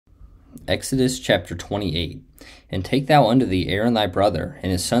Exodus chapter 28. And take thou unto thee Aaron thy brother,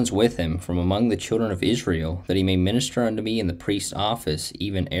 and his sons with him, from among the children of Israel, that he may minister unto me in the priest's office,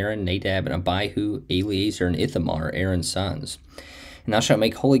 even Aaron, Nadab, and Abihu, Eleazar, and Ithamar, Aaron's sons. And thou shalt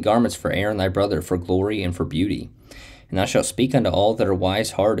make holy garments for Aaron thy brother, for glory and for beauty. And thou shalt speak unto all that are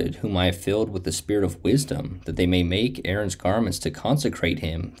wise-hearted, whom I have filled with the spirit of wisdom, that they may make Aaron's garments to consecrate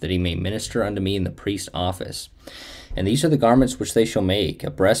him, that he may minister unto me in the priest's office. And these are the garments which they shall make: a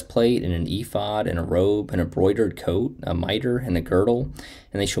breastplate, and an ephod, and a robe, and a broidered coat, a mitre, and a girdle.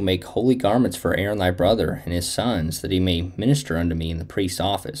 And they shall make holy garments for Aaron thy brother, and his sons, that he may minister unto me in the priest's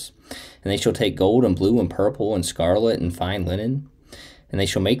office. And they shall take gold, and blue, and purple, and scarlet, and fine linen. And they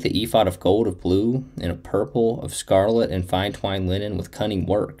shall make the ephod of gold, of blue, and of purple, of scarlet, and fine twined linen, with cunning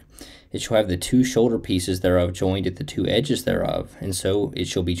work. It shall have the two shoulder pieces thereof joined at the two edges thereof, and so it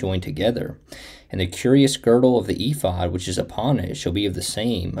shall be joined together. And the curious girdle of the ephod which is upon it shall be of the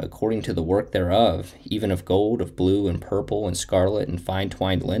same, according to the work thereof, even of gold, of blue, and purple, and scarlet, and fine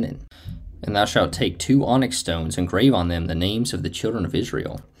twined linen. And thou shalt take 2 onyx stones, and grave on them the names of the children of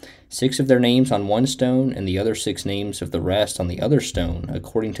Israel, 6 of their names on one stone, and the other 6 names of the rest on the other stone,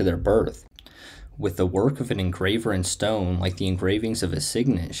 according to their birth. With the work of an engraver in stone, like the engravings of a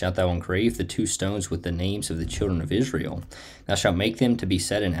signet, shalt thou engrave the 2 stones with the names of the children of Israel. Thou shalt make them to be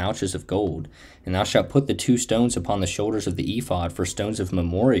set in ouches of gold. And thou shalt put the 2 stones upon the shoulders of the ephod for stones of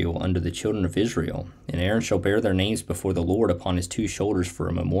memorial unto the children of Israel. And Aaron shall bear their names before the Lord upon his 2 shoulders for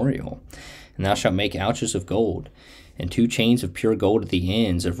a memorial. And thou shalt make ouches of gold. And 2 chains of pure gold at the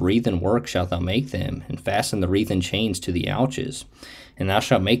ends, of wreathen work shalt thou make them, and fasten the wreathen chains to the ouches. And thou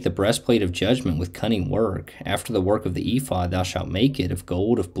shalt make the breastplate of judgment with cunning work. After the work of the ephod thou shalt make it: of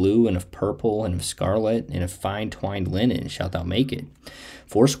gold, of blue, and of purple, and of scarlet, and of fine twined linen shalt thou make it.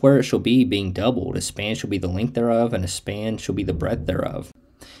 4 it shall be, being doubled. A span shall be the length thereof, and a span shall be the breadth thereof.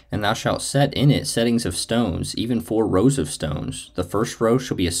 And thou shalt set in it settings of stones, even 4 rows of stones. The first row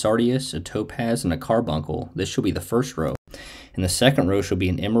shall be a sardius, a topaz, and a carbuncle. This shall be the first row. And the second row shall be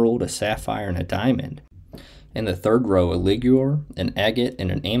an emerald, a sapphire, and a diamond. And the third row a ligure, an agate,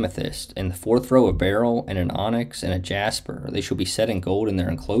 and an amethyst. And the 4th row a beryl, and an onyx, and a jasper. They shall be set in gold in their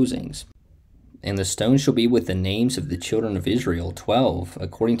enclosings. And the stones shall be with the names of the children of Israel, 12,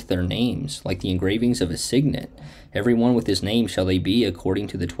 according to their names, like the engravings of a signet. Every one with his name shall they be, according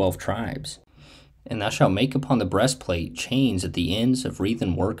to the 12 tribes. And thou shalt make upon the breastplate chains at the ends of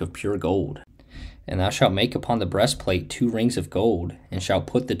wreathen work of pure gold. And thou shalt make upon the breastplate 2 rings of gold, and shalt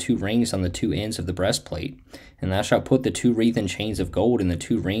put the 2 rings on the 2 ends of the breastplate. And thou shalt put the 2 wreathen chains of gold in the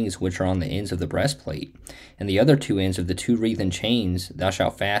 2 rings which are on the ends of the breastplate. And the other 2 ends of the 2 wreathen chains thou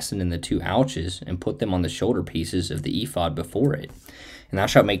shalt fasten in the 2 ouches, and put them on the shoulder pieces of the ephod before it. And thou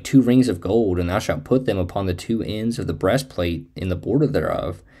shalt make 2 rings of gold, and thou shalt put them upon the 2 ends of the breastplate in the border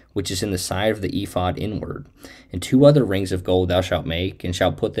thereof, which is in the side of the ephod inward. And 2 other rings of gold thou shalt make, and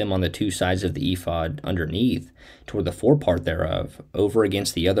shalt put them on the 2 sides of the ephod underneath, toward the forepart thereof, over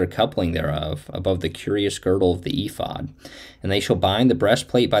against the other coupling thereof, above the curious girdle of the ephod. And they shall bind the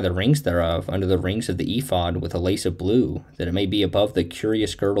breastplate by the rings thereof under the rings of the ephod with a lace of blue, that it may be above the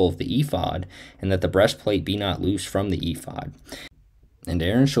curious girdle of the ephod, and that the breastplate be not loose from the ephod. And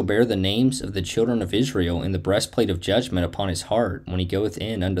Aaron shall bear the names of the children of Israel in the breastplate of judgment upon his heart, when he goeth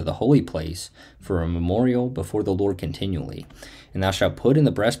in unto the holy place, for a memorial before the Lord continually. And thou shalt put in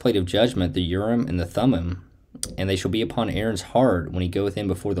the breastplate of judgment the Urim and the Thummim, and they shall be upon Aaron's heart when he goeth in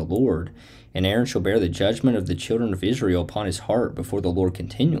before the Lord. And Aaron shall bear the judgment of the children of Israel upon his heart before the Lord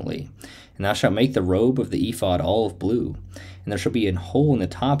continually. And thou shalt make the robe of the ephod all of blue. And there shall be an hole in the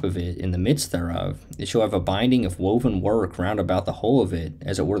top of it, in the midst thereof. It shall have a binding of woven work round about the whole of it,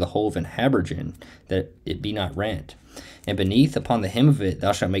 as it were the whole of an habergeon, that it be not rent. And beneath, upon the hem of it,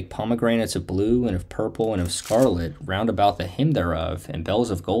 thou shalt make pomegranates of blue, and of purple, and of scarlet, round about the hem thereof, and bells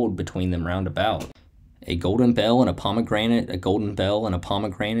of gold between them round about. A golden bell and a pomegranate, a golden bell and a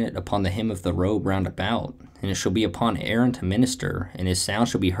pomegranate, upon the hem of the robe round about. And it shall be upon Aaron to minister, and his sound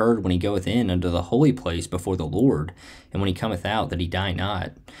shall be heard when he goeth in unto the holy place before the Lord, and when he cometh out, that he die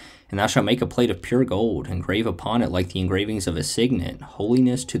not. And thou shalt make a plate of pure gold, and grave upon it like the engravings of a signet,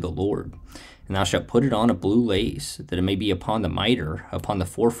 holiness to the Lord. And thou shalt put it on a blue lace, that it may be upon the mitre, upon the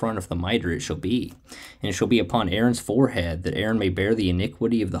forefront of the mitre it shall be. And it shall be upon Aaron's forehead, that Aaron may bear the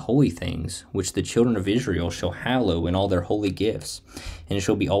iniquity of the holy things, which the children of Israel shall hallow in all their holy gifts. And it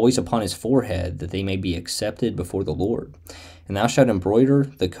shall be always upon his forehead, that they may be accepted before the Lord. And thou shalt embroider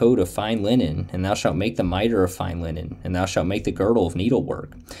the coat of fine linen, and thou shalt make the mitre of fine linen, and thou shalt make the girdle of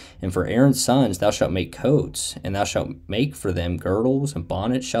needlework. And for Aaron's sons thou shalt make coats, and thou shalt make for them girdles, and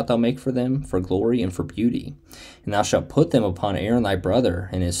bonnets shalt thou make for them, for glory and for beauty. And thou shalt put them upon Aaron thy brother,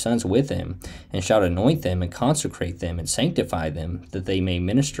 and his sons with him, and shalt anoint them, and consecrate them, and sanctify them, that they may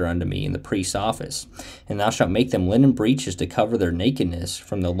minister unto me in the priest's office. And thou shalt make them linen breeches to cover their nakedness,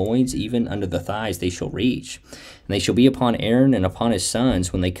 from the loins even unto the thighs they shall reach. And they shall be upon Aaron and upon his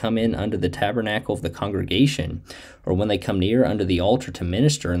sons when they come in unto the tabernacle of the congregation, or when they come near unto the altar to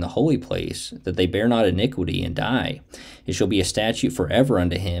minister in the holy place, that they bear not iniquity and die. It shall be a statute forever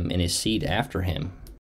unto him and his seed after him.